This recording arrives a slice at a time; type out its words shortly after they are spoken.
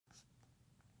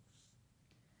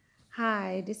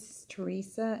Hi, this is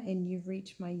Teresa, and you've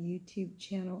reached my YouTube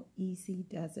channel, Easy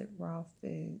Does It Raw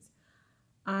Foods.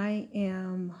 I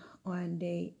am on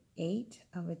day 8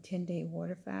 of a 10-day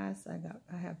water fast.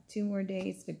 I have 2 more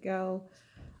days to go.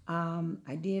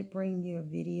 I did bring you a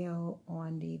video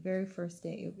on the very first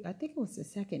day. I think it was the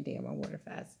second day of my water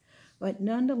fast. But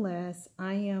nonetheless,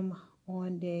 I am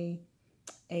on day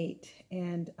 8,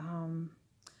 and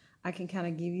I can kind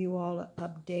of give you all an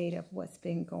update of what's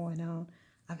been going on.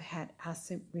 I've had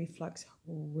acid reflux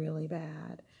really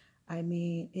bad. I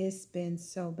mean, it's been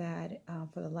so bad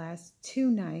for the last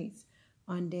 2 nights.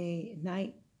 On the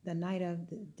night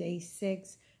of day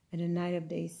 6 and the night of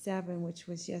day 7, which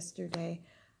was yesterday.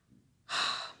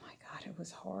 Oh my God, it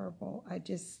was horrible. I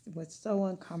just was so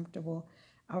uncomfortable.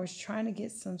 I was trying to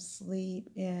get some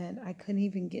sleep and I couldn't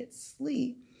even get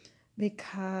sleep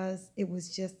because it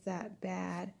was just that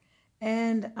bad.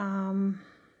 And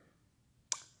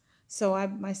so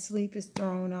my sleep is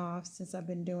thrown off since I've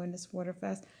been doing this water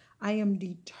fast. I am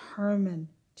determined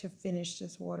to finish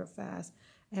this water fast.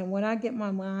 And when I get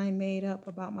my mind made up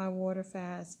about my water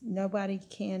fast, nobody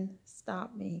can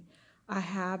stop me. I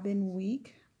have been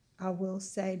weak. I will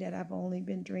say that I've only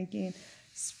been drinking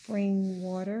spring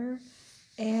water.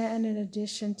 And in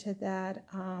addition to that,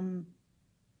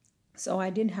 so I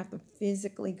didn't have to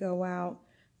physically go out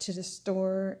to the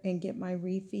store and get my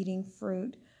refeeding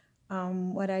fruit.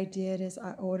 What I did is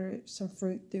I ordered some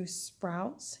fruit through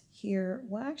Sprouts here.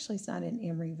 Well, actually, it's not in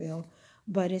Emeryville,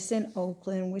 but it's in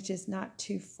Oakland, which is not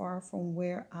too far from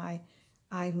where I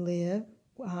live.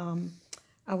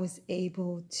 I was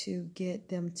able to get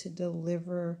them to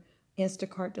deliver,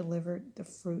 Instacart delivered the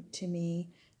fruit to me.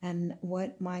 And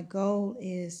what my goal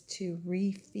is to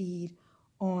refeed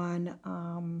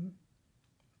on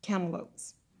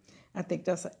cantaloupes. I think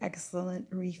that's an excellent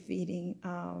refeeding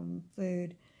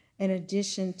food. In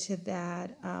addition to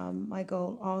that, my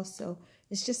goal also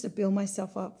is just to build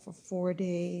myself up for 4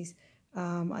 days.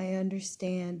 I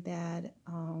understand that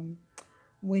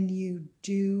when you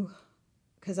do,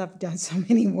 because I've done so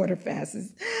many water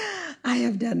fasts,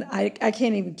 I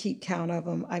can't even keep count of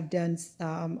them. I've done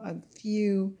a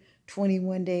few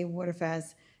 21-day water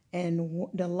fasts, and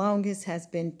the longest has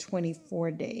been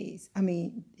 24 days.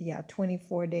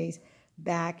 24 days.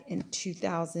 Back in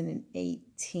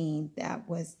 2018, that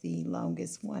was the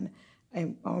longest one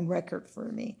on record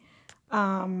for me.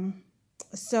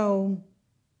 So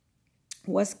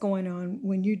what's going on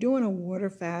when you're doing a water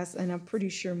fast, and I'm pretty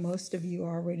sure most of you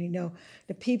already know,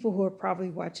 the people who are probably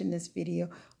watching this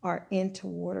video are into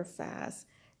water fast.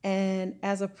 And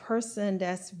as a person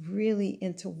that's really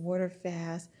into water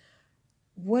fast,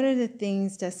 one of the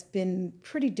things that's been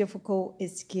pretty difficult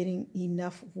is getting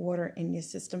enough water in your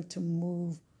system to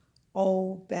move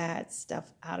old bad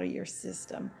stuff out of your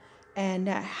system. And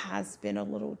that has been a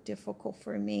little difficult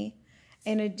for me.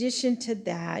 In addition to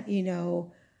that,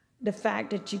 the fact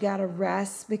that you got to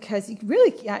rest, because you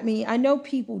really, I know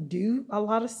people do a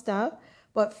lot of stuff,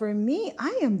 but for me,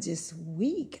 I am just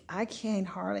weak. I can't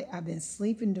hardly, I've been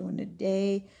sleeping during the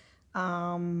day.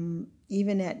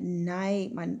 Even at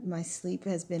night, my sleep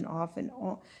has been off and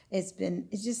on. I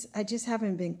just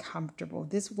haven't been comfortable.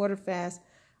 This water fast,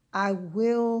 I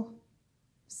will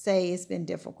say it's been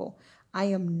difficult. I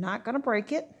am not going to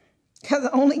break it because I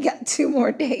only got 2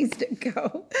 more days to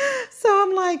go. So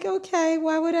I'm like, okay,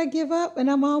 why would I give up? And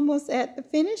I'm almost at the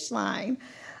finish line.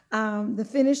 The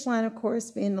finish line, of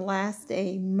course, being the last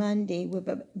day, Monday, would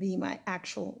be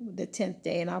the 10th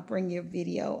day. And I'll bring you a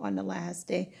video on the last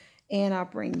day. And I'll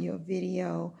bring you a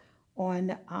video on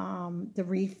the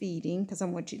refeeding, because I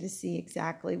want you to see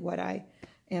exactly what I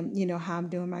am, how I'm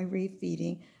doing my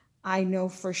refeeding. I know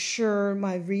for sure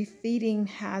my refeeding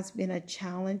has been a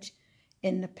challenge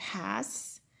in the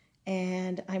past.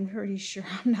 And I'm pretty sure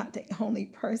I'm not the only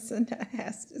person that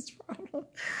has this problem.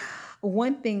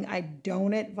 One thing I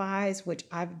don't advise, which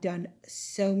I've done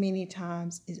so many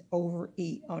times, is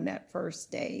overeat on that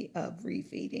first day of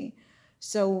refeeding.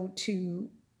 So to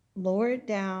lower it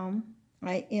down,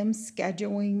 I am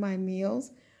scheduling my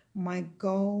meals. My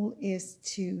goal is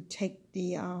to take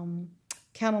the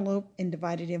cantaloupe and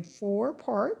divide it in 4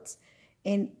 parts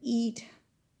and eat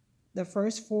the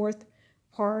first 4th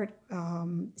part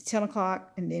 10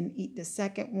 o'clock, and then eat the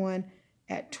second one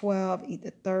at 12, eat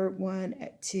the third one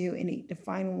at 2, and eat the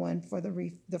final one for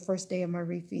the first day of my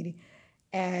refeeding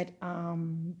at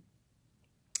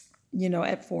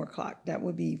at 4 o'clock. That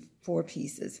would be 4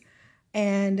 pieces.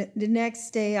 And the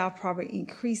next day, I'll probably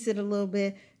increase it a little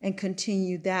bit and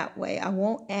continue that way. I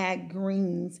won't add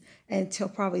greens until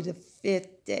probably the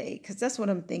 5th day, because that's what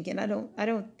I'm thinking. I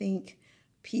don't think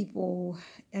people,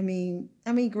 I mean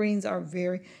greens are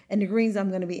very, and the greens I'm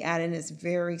going to be adding is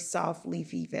very soft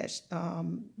leafy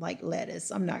like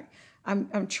lettuce.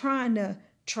 I'm trying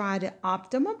the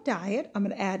optimum diet. I'm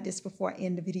going to add this before I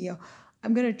end the video.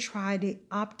 I'm going to try the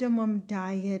Optimum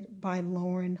Diet by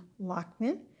Loren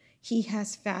Lockman. He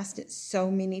has fasted so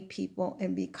many people,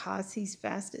 and because he's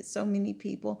fasted so many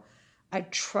people, I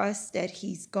trust that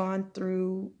he's gone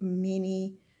through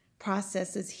many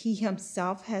processes. He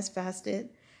himself has fasted,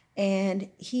 and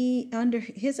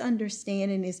his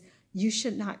understanding is you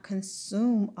should not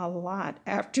consume a lot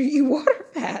after you water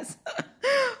fast,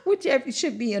 which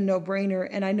should be a no-brainer.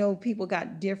 And I know people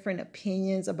got different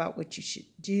opinions about what you should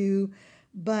do,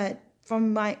 but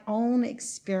from my own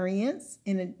experience,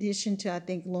 in addition to, I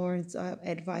think Loren's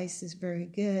advice is very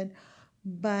good,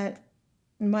 but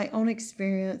in my own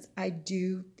experience, I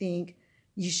do think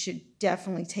you should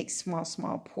definitely take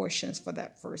small portions for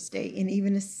that first day. And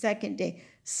even the second day,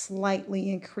 slightly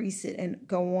increase it and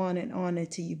go on and on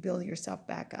until you build yourself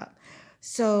back up.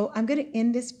 So I'm going to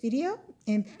end this video,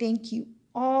 and thank you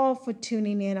all for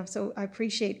tuning in. I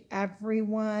appreciate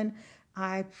everyone.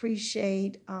 I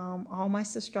appreciate all my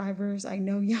subscribers. I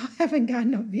know y'all haven't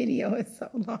gotten a video in so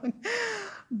long,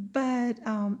 but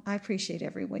I appreciate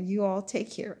everyone. You all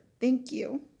take care. Thank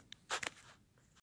you.